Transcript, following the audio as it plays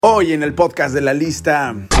Hoy en el podcast de La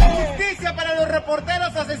Lista. ¡Justicia para los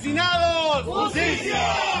reporteros asesinados! ¡Justicia!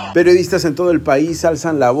 Periodistas en todo el país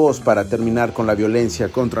alzan la voz para terminar con la violencia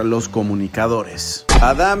contra los comunicadores.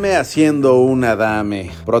 Adame haciendo un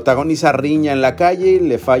adame. Protagoniza riña en la calle y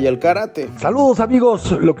le falla el karate. Saludos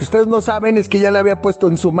amigos, lo que ustedes no saben es que ya le había puesto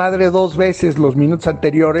en su madre 2 veces los minutos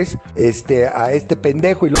anteriores a este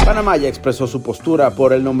pendejo. Panamá ya expresó su postura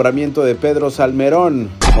por el nombramiento de Pedro Salmerón.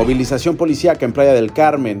 Movilización policíaca en Playa del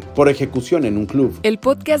Carmen por ejecución en un club. El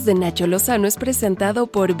podcast de Nacho Lozano es presentado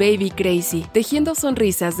por Baby Crazy, tejiendo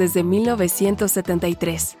sonrisas desde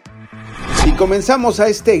 1973. Y comenzamos a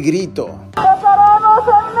este grito. ¡Que queremos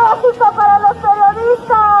en México para los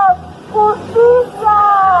periodistas! ¡Justicia!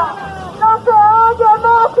 ¡No se oye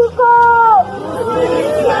México!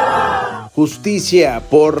 ¡Justicia! Justicia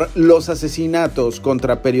por los asesinatos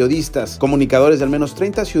contra periodistas. Comunicadores de al menos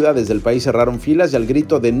 30 ciudades del país cerraron filas y al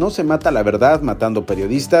grito de "no se mata la verdad matando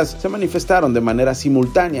periodistas", se manifestaron de manera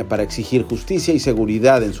simultánea para exigir justicia y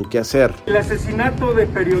seguridad en su quehacer. El asesinato de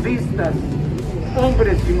periodistas,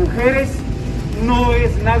 hombres y mujeres, no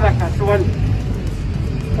es nada casual.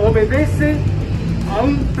 Obedece a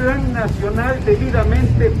un plan nacional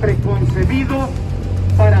debidamente preconcebido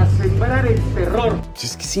para sembrar el terror.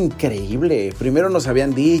 Es que es increíble. Primero nos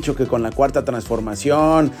habían dicho que con la Cuarta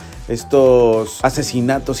Transformación estos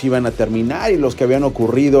asesinatos iban a terminar y los que habían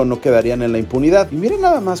ocurrido no quedarían en la impunidad. Y miren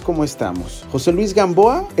nada más cómo estamos. José Luis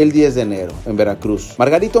Gamboa el 10 de enero en Veracruz.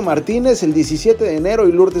 Margarito Martínez el 17 de enero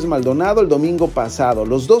y Lourdes Maldonado el domingo pasado.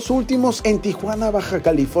 Los dos últimos en Tijuana, Baja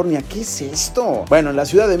California. ¿Qué es esto? Bueno, en la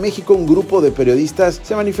Ciudad de México un grupo de periodistas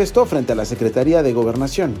se manifestó frente a la Secretaría de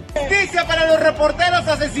Gobernación. ¡Justicia para los reporteros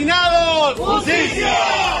asesinados! ¡Justicia!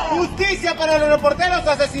 ¡Justicia para los reporteros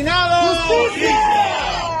asesinados! ¡Justicia!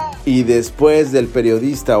 Y después del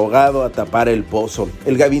periodista ahogado a tapar el pozo,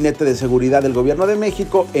 el Gabinete de Seguridad del Gobierno de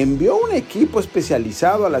México envió un equipo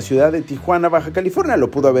especializado a la ciudad de Tijuana, Baja California.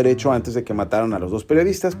 Lo pudo haber hecho antes de que mataran a los dos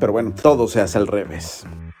periodistas, pero bueno, todo se hace al revés.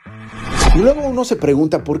 Y luego uno se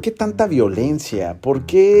pregunta, ¿por qué tanta violencia? ¿Por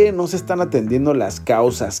qué no se están atendiendo las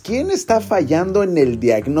causas? ¿Quién está fallando en el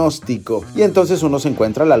diagnóstico? Y entonces uno se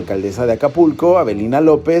encuentra a la alcaldesa de Acapulco, Avelina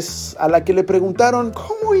López, a la que le preguntaron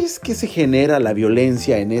 ¿cómo es que se genera la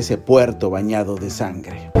violencia en ese puerto bañado de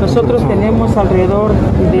sangre? Nosotros tenemos alrededor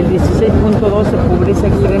del 16.2 de pobreza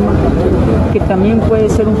extrema, que también puede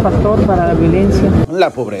ser un factor para la violencia.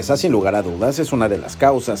 La pobreza, sin lugar a dudas, es una de las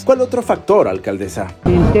causas. ¿Cuál otro factor, alcaldesa?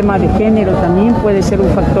 El tema de género también puede ser un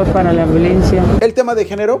factor para la violencia. ¿El tema de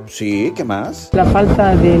género? Sí, ¿qué más? La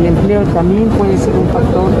falta del empleo también puede ser un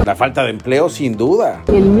factor. La falta de empleo, sin duda.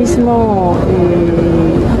 El mismo,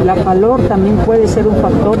 la calor también puede ser un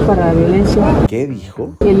factor para la violencia. ¿Qué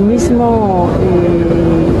dijo? El mismo,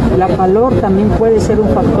 la calor también puede ser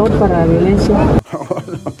un factor para la violencia.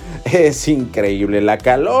 Es increíble, ¿la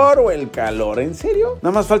calor o el calor? ¿En serio?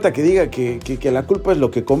 Nada más falta que diga que la culpa es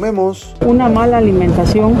lo que comemos. Una mala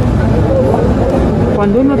alimentación.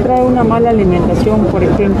 Cuando uno trae una mala alimentación, por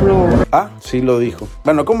ejemplo... Ah, sí lo dijo.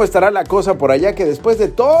 Bueno, ¿cómo estará la cosa por allá que después de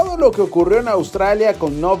todo lo que ocurrió en Australia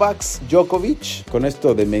con Novak Djokovic, con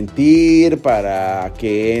esto de mentir para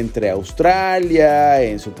que entre a Australia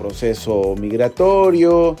en su proceso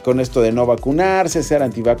migratorio, con esto de no vacunarse, ser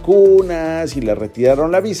antivacunas y le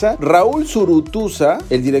retiraron la visa, Raúl Zurutuza,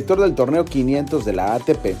 el director del torneo 500 de la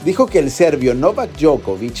ATP, dijo que el serbio Novak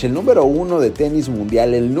Djokovic, el número 1 de tenis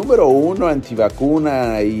mundial, el número 1 antivacuna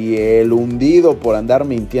y el hundido por andar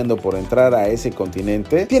mintiendo por entrar a ese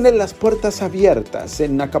continente, tiene las puertas abiertas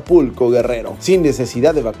en Acapulco, Guerrero, sin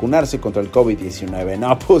necesidad de vacunarse contra el COVID-19.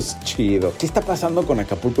 No, pues chido. ¿Qué está pasando con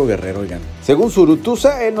Acapulco, Guerrero, oigan? Según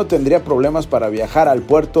Zurutuza, él no tendría problemas para viajar al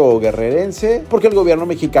puerto guerrerense porque el gobierno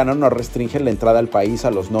mexicano no restringe la entrada al país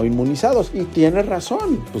a los no inmunizados. Y tiene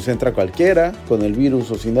razón, pues entra cualquiera, con el virus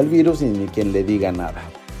o sin el virus, y ni quien le diga nada.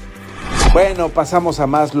 Bueno, pasamos a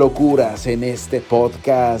más locuras en este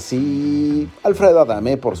podcast y Alfredo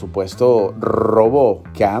Adame, por supuesto, robó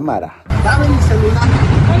cámara. Dame mi celular.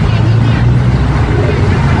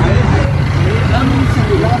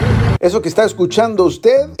 Eso que está escuchando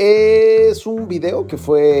usted es un video que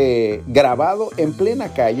fue grabado en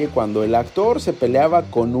plena calle cuando el actor se peleaba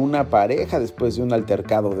con una pareja después de un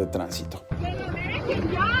altercado de tránsito.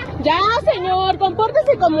 Ya, señor,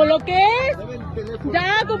 compórtese como lo que es.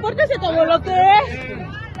 Ya, compórtese como lo que es.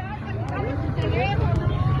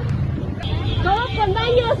 Todos con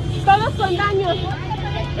daños, todos con daños,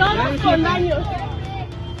 todos con daños.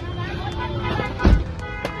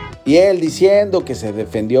 Y él diciendo que se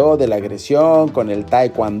defendió de la agresión con el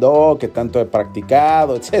taekwondo que tanto he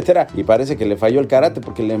practicado, etcétera. Y parece que le falló el karate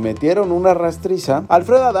porque le metieron una rastriza.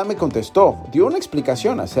 Alfredo Adame contestó, dio una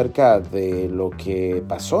explicación acerca de lo que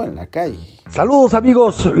pasó en la calle. Saludos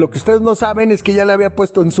amigos, lo que ustedes no saben es que ya le había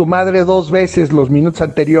puesto en su madre 2 veces los minutos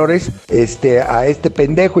anteriores a este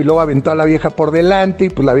pendejo y luego aventó a la vieja por delante y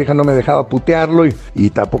pues la vieja no me dejaba putearlo y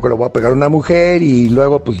tampoco le voy a pegar a una mujer y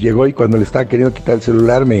luego pues llegó y cuando le estaba queriendo quitar el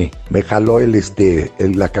celular me jaló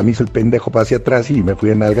la camisa el pendejo para hacia atrás y me fui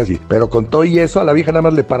en nalgas pero con todo y eso a la vieja nada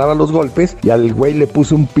más le paraba los golpes y al güey le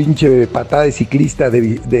puso un pinche patada de ciclista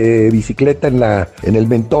de bicicleta en el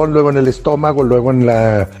mentón, luego en el estómago, luego en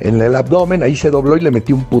el abdomen. Ahí se dobló y le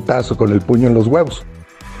metí un putazo con el puño en los huevos.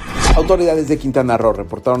 Autoridades de Quintana Roo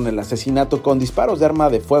reportaron el asesinato con disparos de arma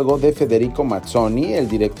de fuego de Federico Mazzoni, el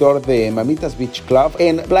director de Mamitas Beach Club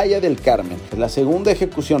en Playa del Carmen. Es la segunda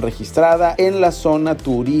ejecución registrada en la zona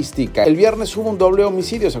turística. El viernes hubo un doble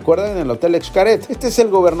homicidio, ¿se acuerdan? En el Hotel Xcaret. Este es el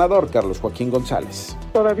gobernador, Carlos Joaquín González.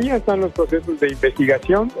 Todavía están los procesos de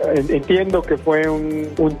investigación. Entiendo que fue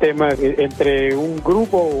un tema entre un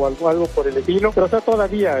grupo o algo por el estilo, pero está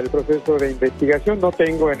todavía el proceso de investigación. No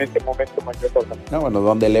tengo en este momento mayor cosa. No, bueno,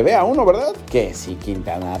 donde le vea uno, ¿verdad? Que si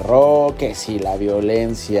Quintana Roo, que si la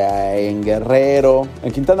violencia en Guerrero.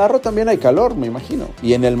 En Quintana Roo también hay calor, me imagino.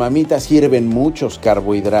 Y en el Mamita sirven muchos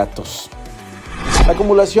carbohidratos. La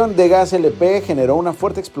acumulación de gas LP generó una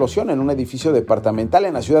fuerte explosión en un edificio departamental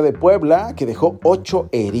en la ciudad de Puebla que dejó 8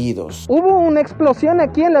 heridos. Hubo una explosión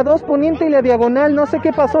aquí en la 2 Poniente y la Diagonal, no sé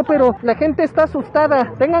qué pasó, pero la gente está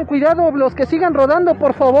asustada. Tengan cuidado los que sigan rodando,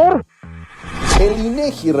 por favor. El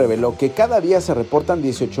INEGI reveló que cada día se reportan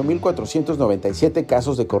 18,497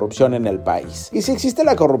 casos de corrupción en el país. Y si existe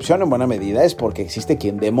la corrupción en buena medida es porque existe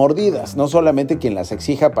quien dé mordidas, no solamente quien las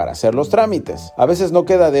exija para hacer los trámites. A veces no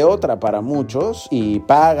queda de otra para muchos y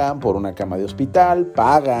pagan por una cama de hospital,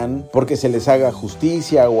 pagan porque se les haga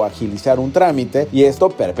justicia o agilizar un trámite y esto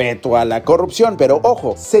perpetúa la corrupción. Pero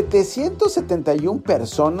ojo, 771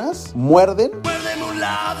 personas muerden un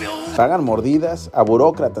labio. Pagan mordidas a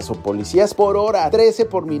burócratas o policías por hora, 13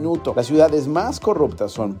 por minuto. Las ciudades más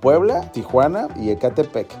corruptas son Puebla, Tijuana y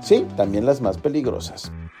Ecatepec. Sí, también las más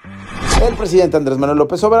peligrosas. El presidente Andrés Manuel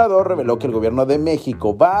López Obrador reveló que el gobierno de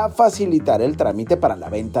México va a facilitar el trámite para la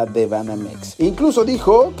venta de Banamex. Incluso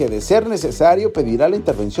dijo que de ser necesario pedirá la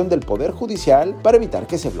intervención del Poder Judicial para evitar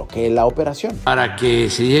que se bloquee la operación. Para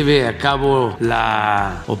que se lleve a cabo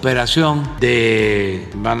la operación de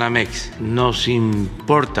Banamex nos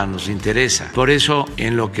importa, nos interesa. Por eso,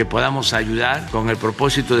 en lo que podamos ayudar con el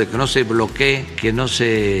propósito de que no se bloquee, que no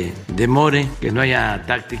se demore, que no haya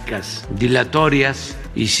tácticas dilatorias,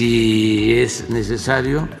 y si es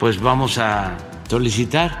necesario, pues vamos a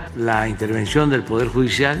solicitar la intervención del Poder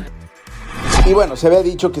Judicial. Y bueno, se había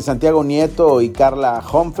dicho que Santiago Nieto y Carla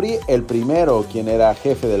Humphrey, el primero quien era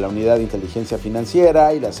jefe de la Unidad de Inteligencia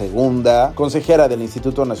Financiera y la segunda consejera del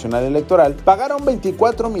Instituto Nacional Electoral, pagaron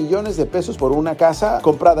 24 millones de pesos por una casa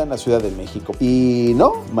comprada en la Ciudad de México. Y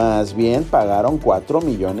no, más bien pagaron 4,5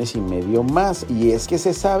 millones más. Y es que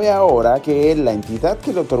se sabe ahora que la entidad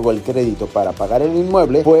que le otorgó el crédito para pagar el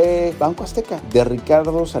inmueble fue Banco Azteca, de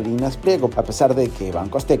Ricardo Salinas Pliego, a pesar de que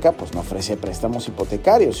Banco Azteca pues no ofrece préstamos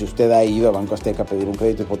hipotecarios. Si usted ha ido a Banco Azteca a pedir un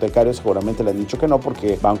crédito hipotecario, seguramente le han dicho que no,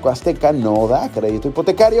 porque Banco Azteca no da crédito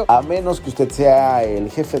hipotecario, a menos que usted sea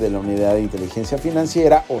el jefe de la Unidad de Inteligencia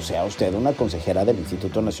Financiera o sea usted una consejera del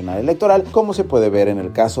Instituto Nacional Electoral, como se puede ver en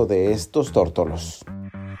el caso de estos tórtolos.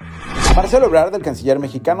 Marcelo Ebrard, el canciller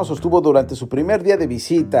mexicano, sostuvo durante su primer día de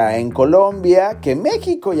visita en Colombia que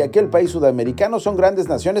México y aquel país sudamericano son grandes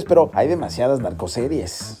naciones, pero hay demasiadas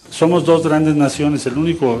narcoseries. Somos dos grandes naciones,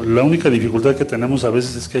 la única dificultad que tenemos a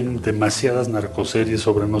veces es que hay demasiadas narcoseries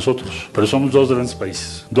sobre nosotros, pero somos dos grandes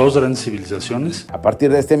países, dos grandes civilizaciones. A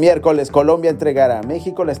partir de este miércoles, Colombia entregará a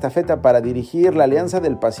México la estafeta para dirigir la Alianza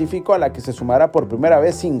del Pacífico, a la que se sumará por primera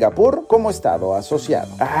vez Singapur como estado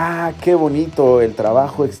asociado. ¡Ah, qué bonito el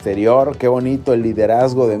trabajo exterior! Qué bonito el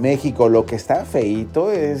liderazgo de México. Lo que está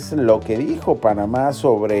feíto es lo que dijo Panamá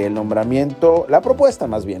sobre el nombramiento, la propuesta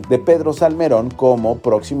más bien, de Pedro Salmerón como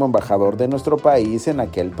próximo embajador de nuestro país en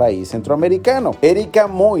aquel país centroamericano. Erika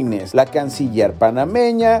Moines, la canciller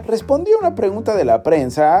panameña, respondió a una pregunta de la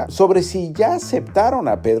prensa sobre si ya aceptaron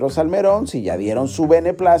a Pedro Salmerón, si ya dieron su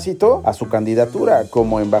beneplácito a su candidatura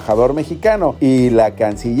como embajador mexicano, y la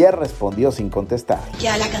canciller respondió sin contestar.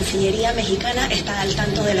 Ya la Cancillería mexicana está al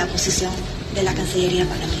tanto de la posición de la Cancillería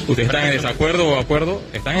panameña. ¿Ustedes están en desacuerdo o acuerdo?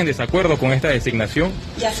 ¿Están en desacuerdo con esta designación?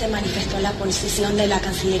 Ya se manifestó la posición de la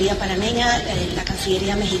Cancillería panameña. La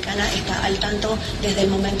Cancillería mexicana está al tanto desde el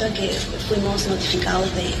momento en que fuimos notificados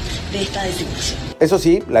de esta designación. Eso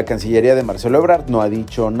sí, la Cancillería de Marcelo Ebrard no ha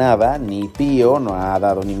dicho nada, ni pío, no ha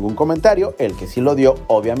dado ningún comentario. El que sí lo dio,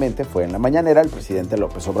 obviamente, fue en la mañanera el presidente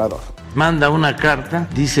López Obrador. Manda una carta,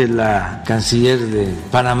 dice la canciller de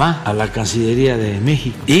Panamá, a la Cancillería de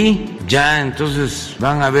México. Y ya entonces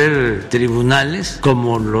van a haber tribunales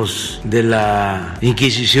como los de la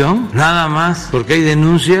Inquisición, nada más porque hay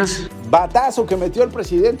denuncias. Batazo que metió el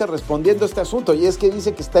presidente respondiendo a este asunto, y es que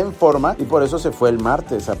dice que está en forma y por eso se fue el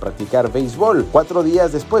martes a practicar béisbol, 4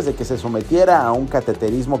 días después de que se sometiera a un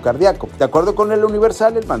cateterismo cardíaco. De acuerdo con el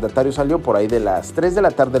Universal, el mandatario salió por ahí de las 3 de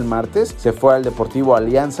la tarde del martes, se fue al Deportivo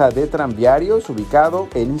Alianza de Tranviarios, ubicado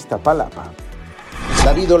en Iztapalapa.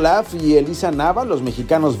 David Olaf y Elisa Nava, los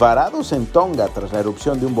mexicanos varados en Tonga tras la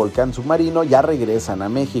erupción de un volcán submarino, ya regresan a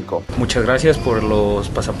México. Muchas gracias por los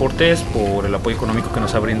pasaportes, por el apoyo económico que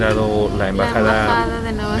nos ha brindado la Embajada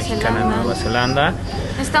de Mexicana en Nueva Zelanda.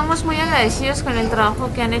 Estamos muy agradecidos con el trabajo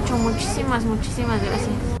que han hecho. Muchísimas gracias.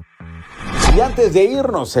 Y antes de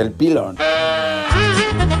irnos, el pilón.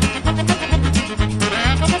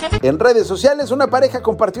 En redes sociales, una pareja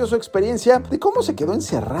compartió su experiencia de cómo se quedó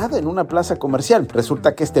encerrada en una plaza comercial.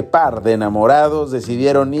 Resulta que este par de enamorados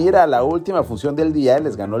decidieron ir a la última función del día,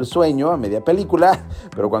 les ganó el sueño a media película,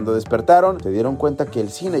 pero cuando despertaron se dieron cuenta que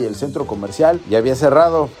el cine y el centro comercial ya había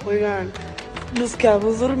cerrado. Oigan, nos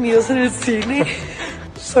quedamos dormidos en el cine.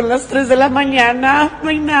 Son las 3 de la mañana, no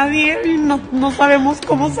hay nadie y no sabemos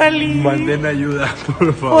cómo salir. Manden ayuda,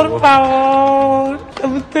 por favor. Por favor,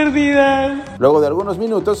 estamos perdidas. Luego de algunos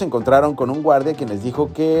minutos se encontraron con un guardia quien les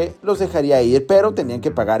dijo que los dejaría ir, pero tenían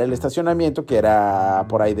que pagar el estacionamiento, que era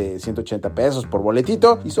por ahí de 180 pesos por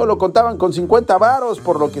boletito, y solo contaban con 50 varos,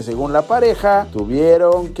 por lo que según la pareja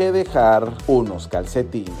tuvieron que dejar unos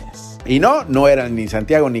calcetines. Y no eran ni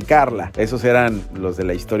Santiago ni Carla. Esos eran los de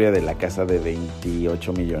la historia de la casa de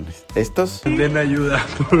 28 millones. ¿Estos? Den ayuda,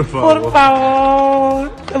 por favor. Por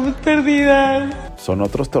favor, estamos perdidas. Son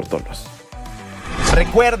otros tórtolos.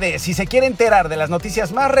 Recuerde, si se quiere enterar de las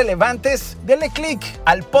noticias más relevantes, dele click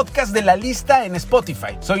al podcast de La Lista en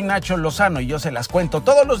Spotify. Soy Nacho Lozano y yo se las cuento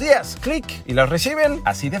todos los días. Click y las reciben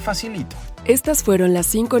así de facilito. Estas fueron las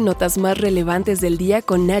 5 notas más relevantes del día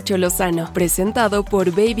con Nacho Lozano, presentado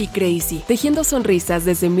por Baby Crazy, tejiendo sonrisas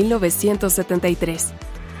desde 1973.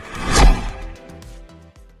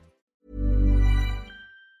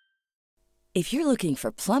 If you're looking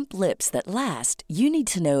for plump lips that last, you need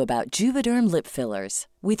to know about Juvederm lip fillers.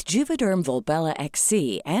 With Juvederm Volbella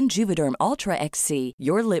XC and Juvederm Ultra XC,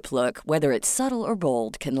 your lip look, whether it's subtle or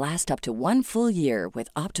bold, can last up to 1 full year with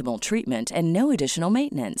optimal treatment and no additional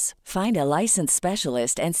maintenance. Find a licensed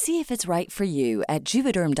specialist and see if it's right for you at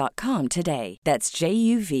Juvederm.com today. That's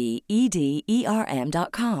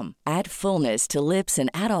JUVEDERM.com. Add fullness to lips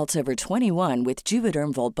in adults over 21 with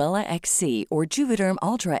Juvederm Volbella XC or Juvederm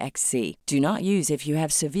Ultra XC. Do not use if you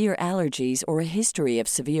have severe allergies or a history of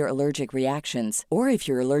severe allergic reactions, or if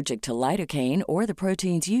you're allergic to lidocaine or the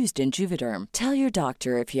proteins used in Juvederm. Tell your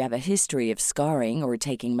doctor if you have a history of scarring or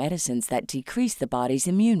taking medicines that decrease the body's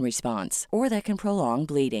immune response or that can prolong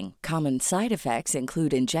bleeding. Common side effects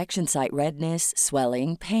include injection site redness,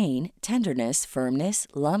 swelling, pain, tenderness, firmness,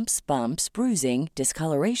 lumps, bumps, bruising,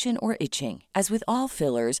 discoloration, or itching. As with all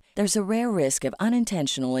fillers, there's a rare risk of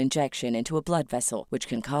unintentional injection into a blood vessel, which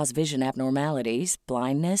can cause vision abnormalities,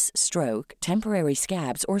 blindness, stroke, temporary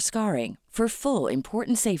scabs, or scarring. For full,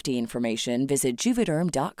 important safety information, visit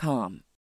Juvederm.com.